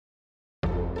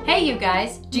Hey you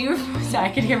guys, do you, sorry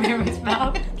I could hear my voice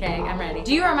mouth. Okay, I'm ready.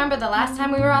 Do you remember the last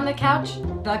time we were on the couch?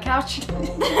 The couch?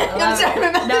 I'm sorry,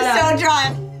 my mouth is so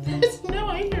dry. No,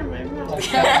 I hear my mouth.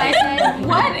 So I said,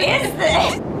 What is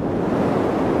this?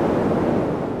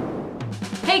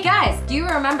 hey guys, do you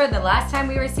remember the last time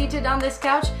we were seated on this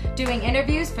couch doing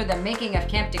interviews for the making of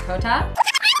Camp Dakota?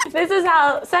 This is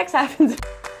how sex happens.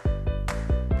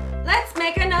 Let's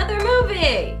make another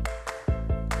movie!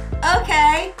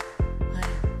 Okay. 1,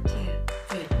 2,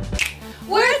 3.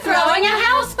 We're throwing a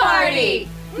house party!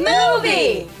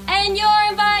 Movie! And you're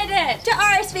invited! To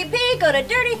RSVP, go to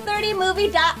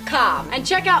dirty30movie.com. And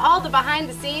check out all the behind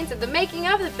the scenes of the making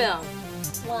of the film.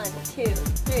 1, 2,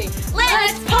 3.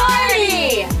 Let's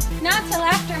party! Not till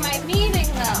after my meeting,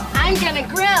 though. I'm gonna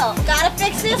grill. Gotta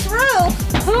fix this roof.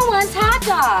 Who wants hot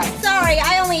dogs? Sorry,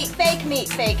 I only eat fake meat,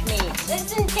 fake meat.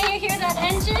 Listen, can you hear that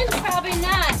engine? Probably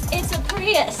not. It's a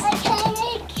Prius.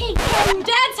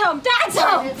 Dad's home! Dad's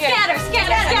home! Scatter,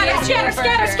 scatter, scatter, scatter,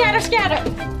 scatter, scatter,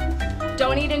 scatter!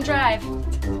 Don't eat and drive.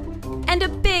 And a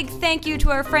big thank you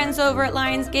to our friends over at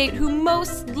Lionsgate who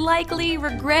most likely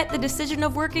regret the decision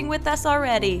of working with us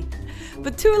already.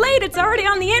 But too late, it's already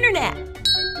on the internet.